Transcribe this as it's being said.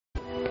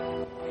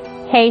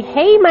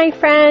Hey, my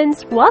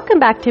friends! Welcome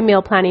back to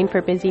Meal Planning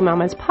for Busy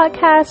Mamas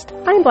podcast.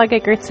 I'm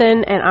Blega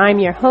Gertson, and I'm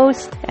your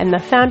host and the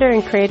founder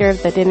and creator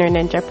of the Dinner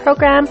Ninja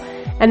program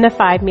and the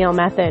 5-Meal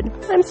Method.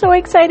 I'm so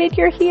excited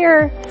you're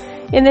here!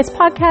 In this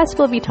podcast,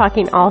 we'll be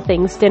talking all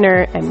things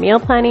dinner and meal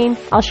planning.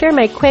 I'll share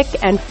my quick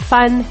and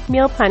fun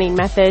meal planning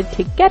method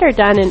to get her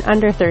done in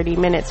under 30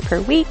 minutes per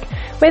week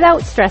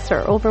without stress or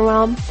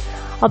overwhelm.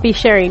 I'll be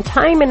sharing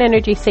time and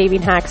energy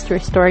saving hacks to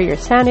restore your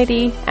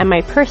sanity and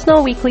my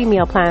personal weekly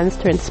meal plans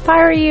to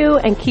inspire you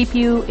and keep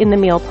you in the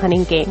meal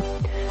planning game.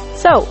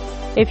 So,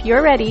 if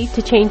you're ready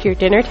to change your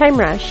dinner time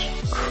rush,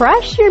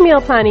 crush your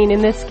meal planning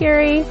in this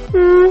scary,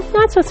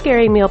 not so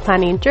scary meal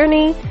planning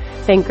journey,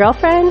 then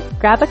girlfriend,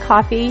 grab a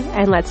coffee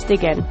and let's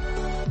dig in.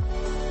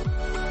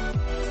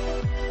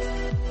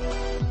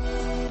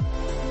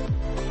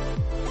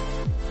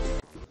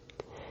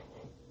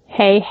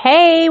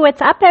 Hey, what's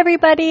up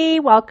everybody?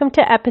 Welcome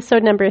to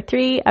episode number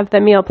 3 of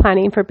the Meal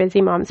Planning for Busy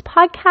Moms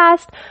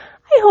podcast.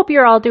 I hope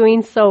you're all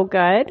doing so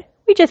good.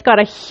 We just got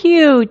a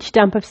huge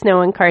dump of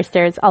snow in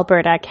Carstairs,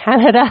 Alberta,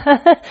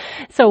 Canada.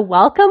 So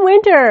welcome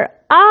winter.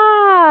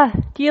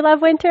 Do you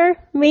love winter?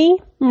 Me?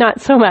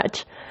 Not so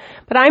much.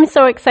 But I'm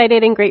so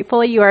excited and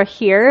grateful you are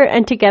here,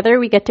 and together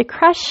we get to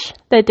crush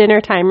the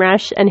dinner time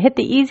rush and hit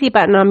the easy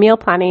button on meal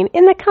planning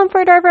in the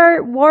comfort of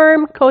our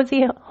warm,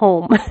 cozy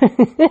home.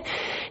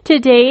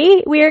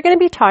 Today, we are going to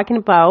be talking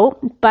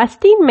about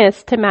busting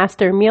myths to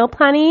master meal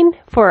planning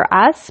for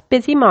us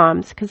busy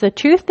moms, because the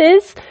truth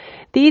is,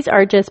 these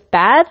are just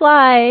bad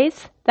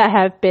lies that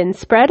have been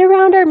spread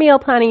around our meal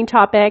planning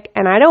topic,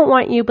 and I don't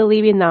want you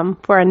believing them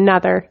for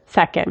another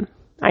second.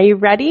 Are you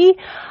ready?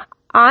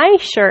 I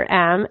sure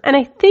am, and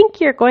I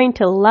think you're going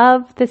to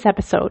love this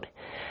episode.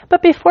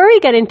 But before we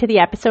get into the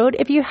episode,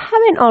 if you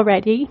haven't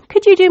already,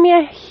 could you do me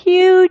a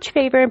huge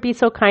favor and be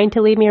so kind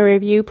to leave me a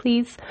review,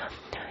 please?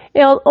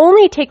 It'll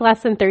only take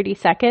less than 30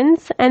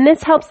 seconds, and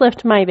this helps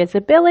lift my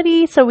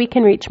visibility so we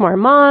can reach more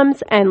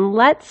moms and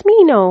lets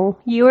me know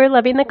you are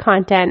loving the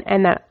content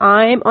and that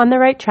I'm on the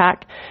right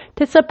track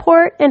to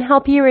support and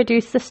help you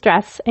reduce the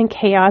stress and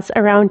chaos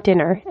around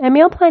dinner and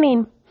meal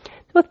planning.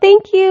 Well,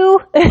 thank you.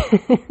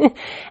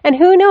 And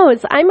who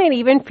knows, I might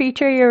even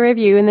feature your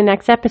review in the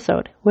next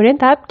episode.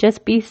 Wouldn't that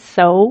just be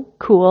so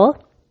cool?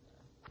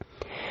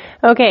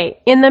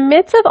 Okay, in the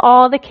midst of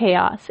all the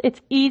chaos,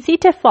 it's easy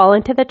to fall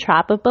into the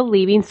trap of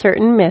believing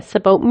certain myths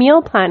about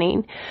meal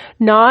planning,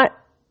 not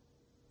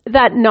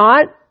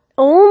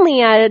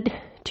only add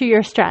to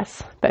your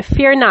stress, but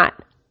fear not.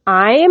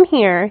 I am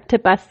here to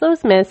bust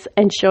those myths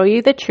and show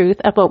you the truth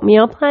about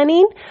meal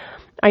planning.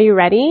 Are you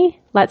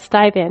ready? Let's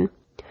dive in.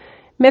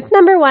 Myth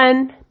number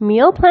 1,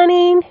 meal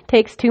planning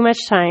takes too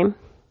much time.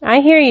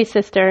 I hear you,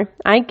 sister.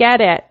 I get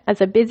it. As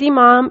a busy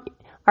mom,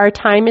 our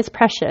time is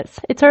precious.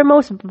 It's our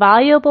most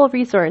valuable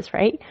resource,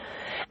 right?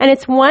 And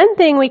it's one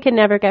thing we can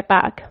never get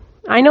back.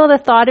 I know the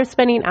thought of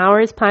spending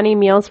hours planning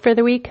meals for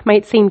the week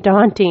might seem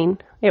daunting.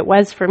 It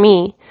was for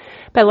me.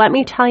 But let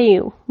me tell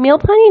you, meal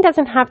planning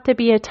doesn't have to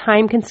be a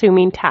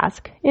time-consuming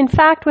task. In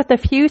fact, with a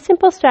few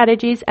simple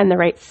strategies and the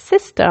right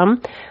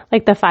system,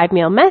 like the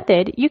 5-Meal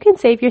Method, you can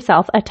save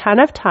yourself a ton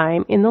of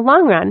time in the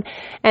long run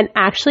and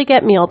actually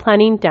get meal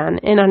planning done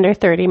in under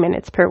 30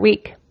 minutes per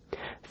week.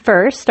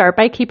 First, start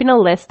by keeping a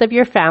list of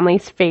your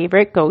family's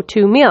favorite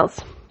go-to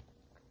meals.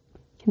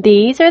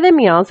 These are the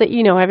meals that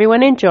you know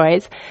everyone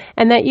enjoys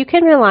and that you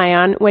can rely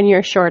on when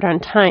you're short on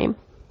time.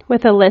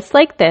 With a list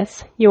like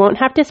this, you won't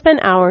have to spend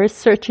hours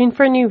searching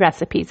for new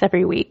recipes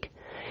every week.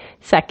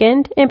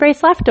 Second,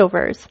 embrace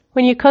leftovers.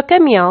 When you cook a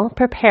meal,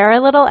 prepare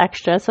a little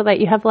extra so that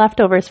you have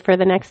leftovers for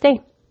the next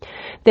day.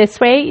 This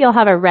way, you'll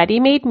have a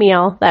ready-made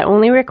meal that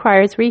only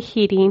requires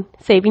reheating,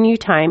 saving you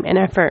time and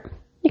effort.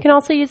 You can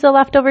also use the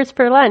leftovers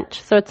for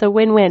lunch, so it's a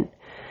win-win.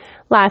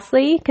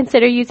 Lastly,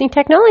 consider using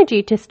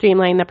technology to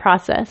streamline the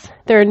process.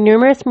 There are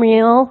numerous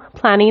meal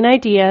planning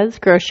ideas,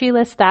 grocery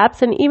list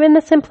apps, and even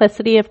the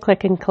simplicity of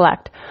click and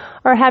collect,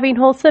 or having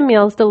wholesome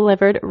meals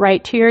delivered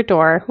right to your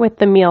door with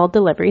the meal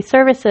delivery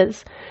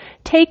services.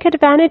 Take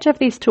advantage of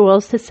these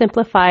tools to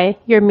simplify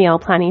your meal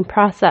planning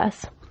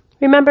process.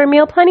 Remember,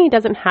 meal planning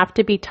doesn't have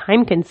to be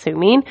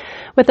time-consuming.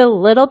 With a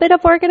little bit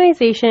of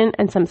organization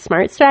and some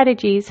smart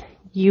strategies,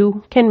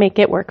 you can make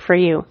it work for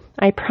you.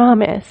 I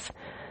promise.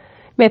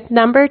 Myth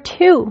number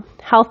 2,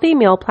 healthy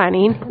meal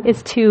planning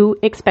is too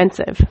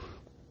expensive.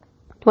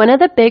 One of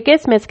the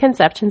biggest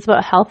misconceptions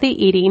about healthy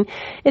eating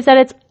is that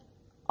it's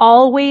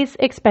always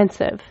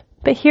expensive.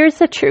 But here's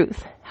the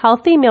truth.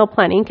 Healthy meal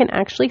planning can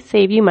actually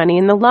save you money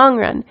in the long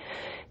run.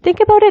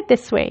 Think about it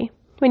this way.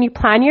 When you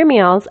plan your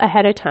meals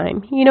ahead of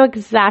time, you know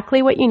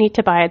exactly what you need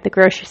to buy at the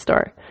grocery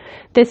store.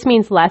 This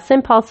means less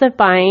impulsive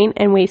buying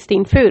and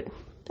wasting food.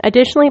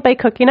 Additionally, by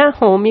cooking at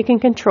home, you can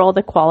control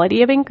the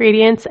quality of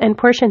ingredients and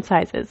portion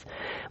sizes,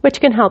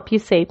 which can help you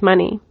save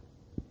money.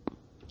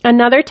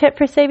 Another tip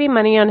for saving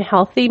money on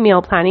healthy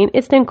meal planning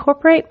is to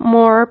incorporate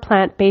more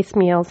plant-based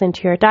meals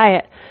into your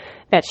diet.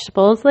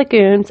 Vegetables,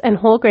 legumes, and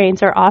whole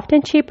grains are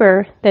often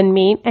cheaper than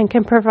meat and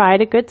can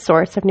provide a good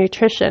source of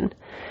nutrition.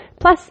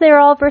 Plus, they're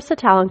all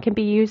versatile and can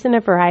be used in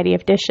a variety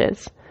of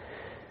dishes.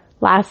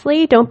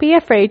 Lastly, don't be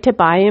afraid to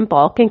buy in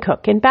bulk and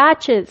cook in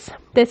batches.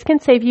 This can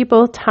save you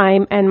both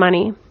time and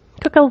money.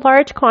 Cook a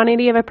large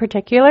quantity of a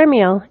particular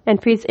meal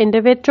and freeze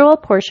individual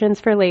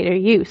portions for later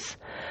use.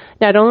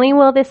 Not only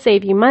will this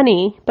save you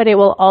money, but it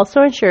will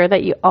also ensure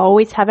that you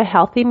always have a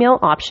healthy meal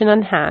option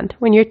on hand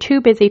when you're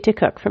too busy to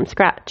cook from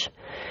scratch.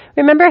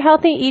 Remember,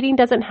 healthy eating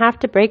doesn't have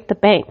to break the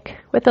bank.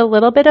 With a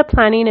little bit of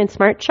planning and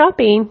smart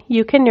shopping,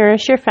 you can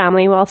nourish your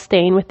family while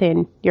staying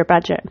within your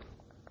budget.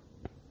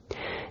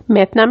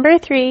 Myth number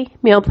 3,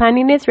 meal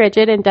planning is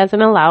rigid and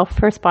doesn't allow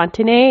for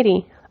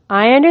spontaneity.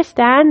 I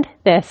understand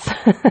this.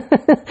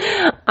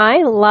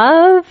 I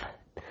love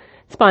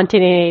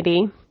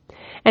spontaneity.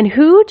 And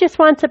who just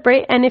wants a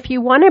break? And if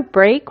you want a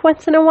break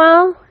once in a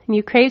while and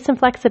you crave some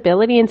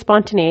flexibility and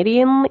spontaneity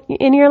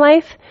in your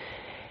life,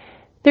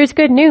 there's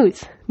good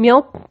news.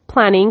 Meal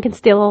planning can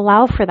still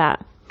allow for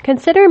that.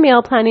 Consider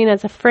meal planning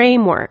as a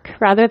framework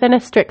rather than a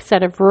strict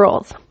set of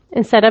rules.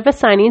 Instead of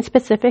assigning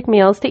specific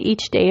meals to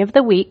each day of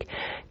the week,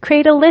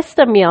 create a list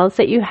of meals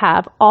that you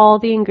have all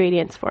the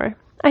ingredients for.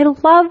 I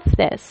love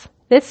this.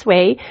 This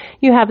way,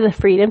 you have the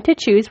freedom to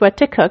choose what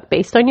to cook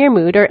based on your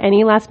mood or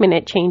any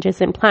last-minute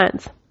changes in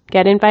plans.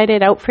 Get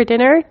invited out for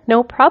dinner?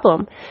 No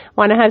problem.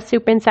 Want to have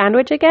soup and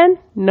sandwich again?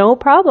 No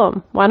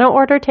problem. Want to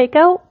order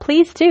takeout?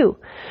 Please do.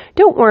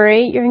 Don't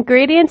worry, your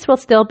ingredients will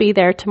still be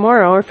there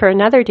tomorrow or for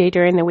another day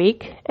during the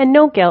week, and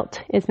no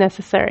guilt is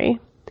necessary.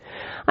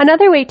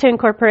 Another way to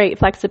incorporate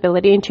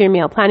flexibility into your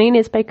meal planning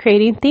is by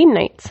creating theme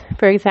nights.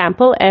 For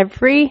example,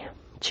 every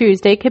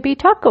Tuesday could be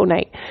taco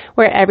night,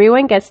 where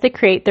everyone gets to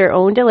create their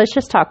own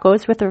delicious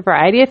tacos with a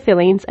variety of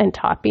fillings and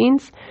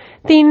toppings.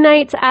 Theme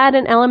nights add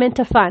an element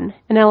of fun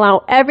and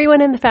allow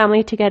everyone in the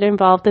family to get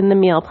involved in the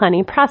meal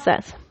planning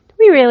process.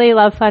 We really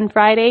love Fun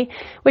Friday,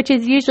 which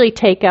is usually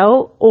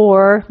takeout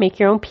or make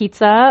your own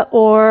pizza,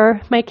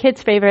 or my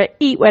kids' favorite,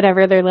 eat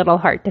whatever their little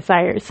heart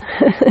desires.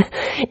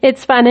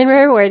 It's fun and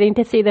rewarding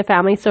to see the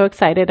family so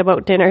excited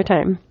about dinner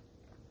time.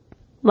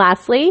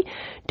 Lastly,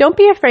 don't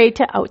be afraid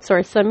to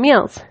outsource some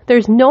meals.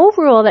 There's no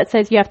rule that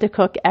says you have to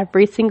cook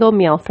every single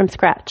meal from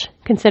scratch.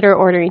 Consider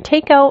ordering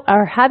takeout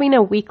or having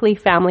a weekly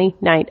family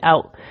night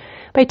out.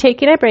 By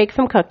taking a break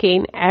from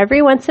cooking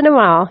every once in a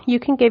while, you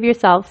can give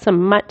yourself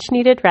some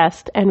much-needed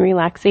rest and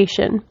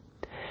relaxation.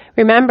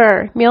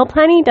 Remember, meal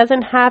planning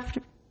doesn't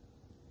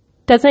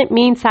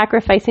mean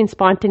sacrificing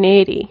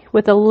spontaneity.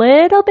 With a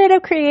little bit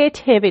of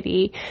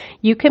creativity,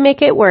 you can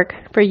make it work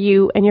for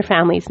you and your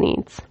family's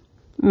needs.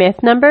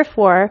 Myth number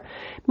 4,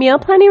 meal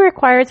planning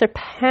requires a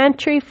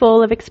pantry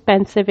full of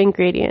expensive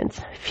ingredients.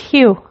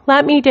 Phew,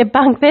 let me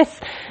debunk this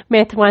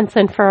myth once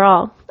and for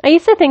all. I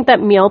used to think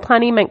that meal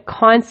planning meant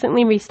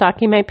constantly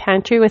restocking my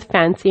pantry with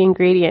fancy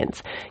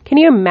ingredients. Can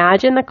you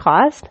imagine the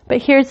cost?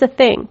 But here's the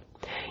thing.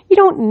 You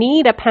don't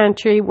need a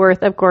pantry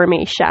worth of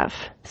gourmet chef.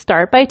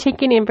 Start by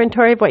taking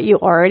inventory of what you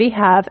already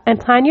have and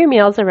plan your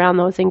meals around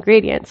those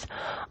ingredients.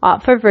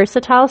 Opt for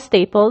versatile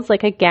staples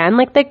like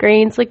the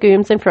grains,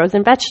 legumes, and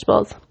frozen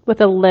vegetables.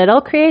 With a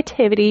little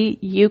creativity,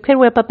 you can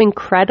whip up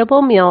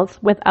incredible meals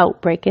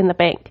without breaking the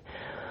bank.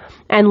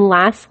 And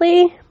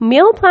lastly,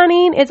 meal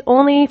planning is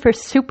only for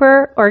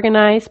super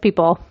organized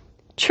people.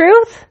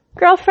 Truth,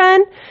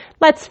 girlfriend?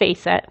 Let's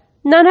face it.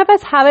 None of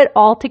us have it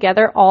all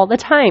together all the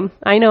time.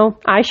 I know,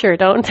 I sure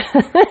don't.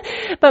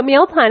 But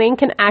meal planning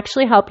can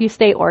actually help you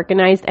stay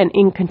organized and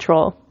in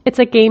control. It's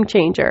a game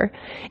changer.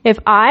 If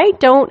I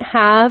don't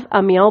have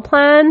a meal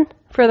plan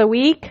for the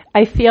week,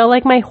 I feel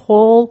like my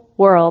whole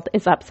world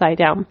is upside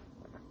down.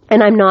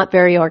 And I'm not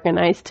very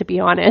organized, to be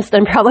honest.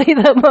 I'm probably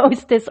the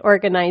most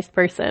disorganized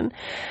person.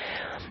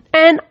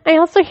 And I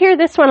also hear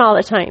this one all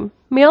the time.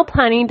 Meal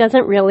planning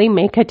doesn't really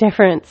make a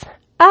difference.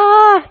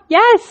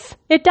 Yes,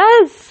 it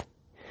does.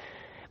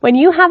 When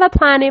you have a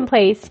plan in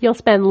place, you'll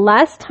spend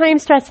less time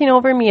stressing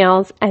over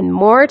meals and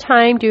more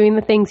time doing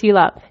the things you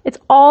love. It's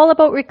all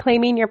about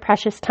reclaiming your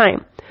precious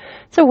time.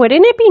 So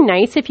wouldn't it be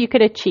nice if you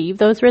could achieve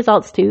those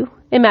results too?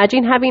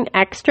 Imagine having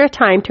extra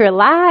time to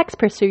relax,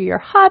 pursue your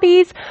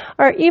hobbies,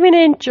 or even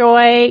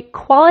enjoy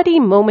quality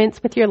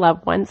moments with your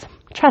loved ones.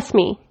 Trust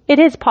me, it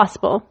is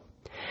possible.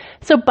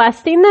 So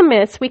busting the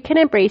myths, we can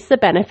embrace the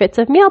benefits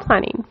of meal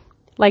planning.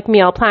 Like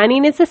meal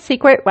planning is a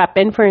secret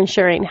weapon for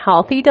ensuring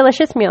healthy,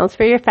 delicious meals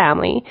for your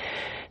family.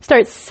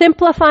 Start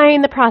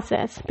simplifying the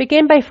process.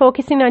 Begin by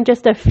focusing on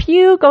just a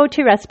few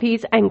go-to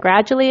recipes and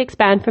gradually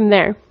expand from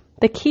there.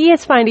 The key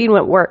is finding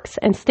what works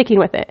and sticking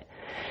with it.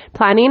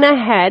 Planning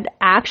ahead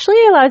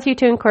actually allows you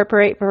to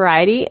incorporate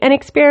variety and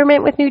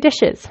experiment with new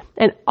dishes,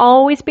 and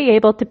always be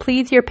able to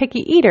please your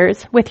picky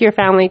eaters with your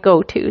family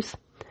go-tos.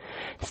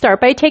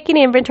 Start by taking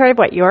inventory of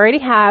what you already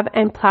have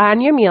and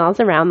plan your meals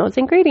around those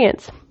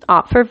ingredients.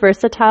 Opt for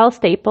versatile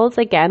staples,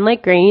 like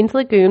grains,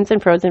 legumes,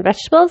 and frozen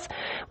vegetables.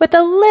 With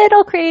a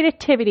little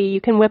creativity,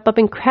 you can whip up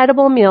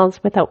incredible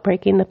meals without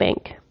breaking the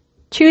bank.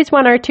 Choose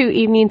 1 or 2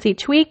 evenings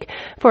each week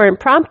for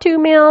impromptu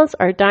meals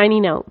or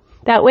dining out.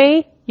 That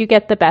way, you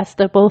get the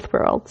best of both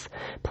worlds.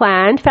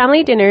 Planned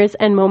family dinners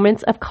and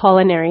moments of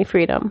culinary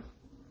freedom.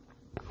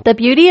 The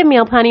beauty of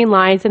meal planning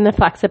lies in the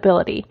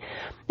flexibility.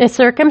 If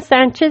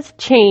circumstances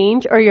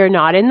change or you're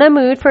not in the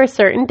mood for a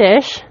certain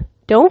dish,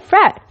 don't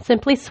fret.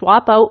 Simply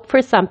swap out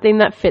for something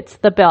that fits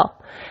the bill.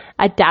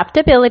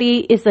 Adaptability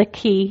is the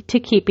key to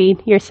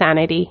keeping your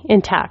sanity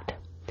intact.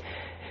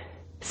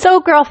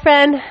 So,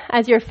 girlfriend,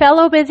 as your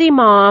fellow busy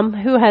mom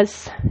who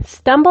has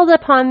stumbled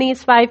upon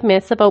these 5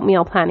 myths about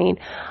meal planning,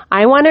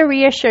 I want to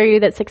reassure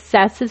you that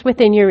success is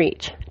within your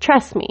reach.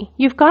 Trust me,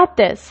 you've got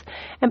this.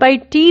 And by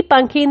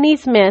debunking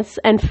these myths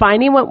and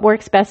finding what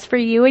works best for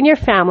you and your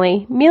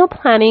family, meal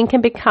planning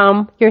can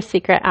become your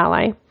secret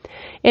ally.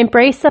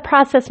 Embrace the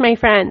process, my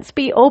friends.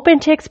 Be open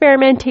to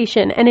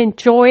experimentation and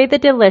enjoy the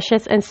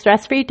delicious and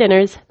stress-free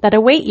dinners that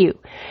await you.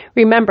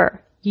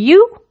 Remember,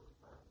 you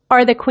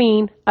are the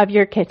queen of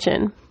your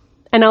kitchen.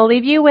 And I'll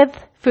leave you with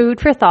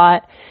food for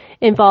thought.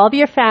 Involve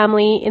your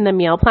family in the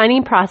meal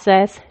planning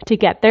process to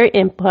get their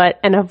input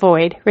and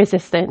avoid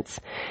resistance.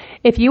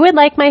 If you would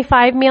like my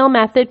 5-meal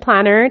method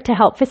planner to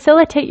help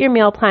facilitate your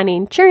meal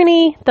planning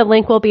journey, the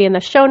link will be in the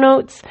show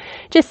notes.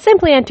 Just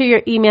simply enter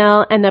your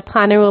email and the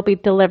planner will be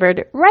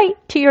delivered right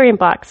to your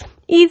inbox.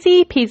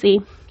 Easy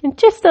peasy. And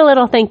just a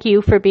little thank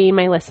you for being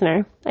my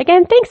listener.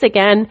 Again, thanks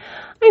again.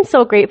 I'm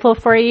so grateful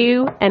for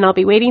you, and I'll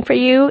be waiting for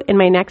you in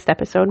my next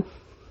episode.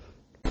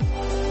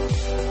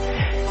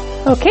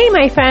 Okay,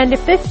 my friend,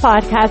 if this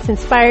podcast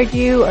inspired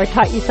you or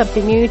taught you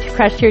something new to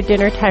crush your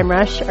dinner time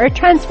rush or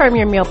transform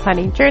your meal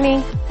planning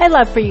journey, I'd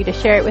love for you to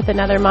share it with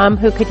another mom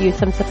who could use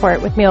some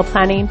support with meal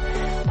planning.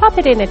 Pop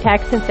it in a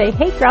text and say,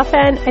 hey,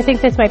 girlfriend, I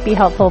think this might be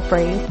helpful for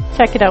you.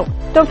 Check it out.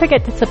 Don't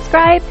forget to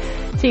subscribe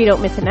so you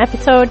don't miss an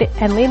episode,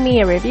 and leave me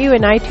a review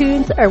in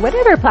iTunes or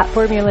whatever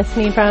platform you're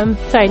listening from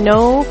so I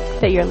know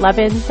that you're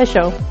loving the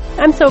show.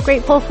 I'm so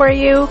grateful for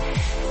you.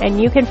 And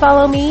you can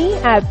follow me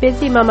at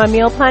Busy Mama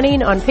Meal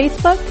Planning on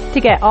Facebook to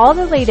get all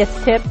the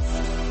latest tips,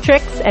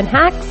 tricks, and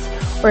hacks,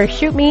 or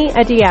shoot me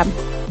a DM.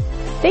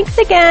 Thanks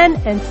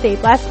again, and stay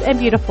blessed and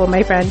beautiful,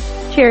 my friend.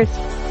 Cheers.